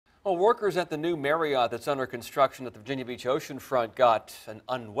Well, workers at the new Marriott that's under construction at the Virginia Beach Oceanfront got an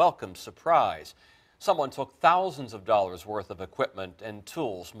unwelcome surprise. Someone took thousands of dollars worth of equipment and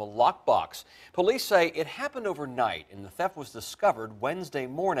tools from a lockbox. Police say it happened overnight and the theft was discovered Wednesday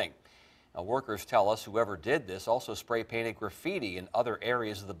morning. Now, workers tell us whoever did this also spray painted graffiti in other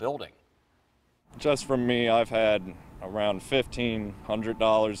areas of the building. Just from me, I've had around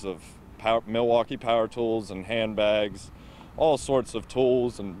 $1,500 of Milwaukee power tools and handbags, all sorts of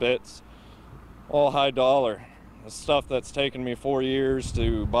tools and bits, all high dollar. The stuff that's taken me 4 years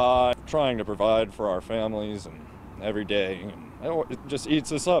to buy, trying to provide for our families and every day. And it just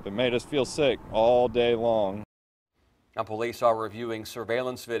eats us up. It made us feel sick all day long. Now, police are reviewing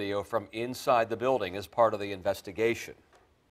surveillance video from inside the building as part of the investigation.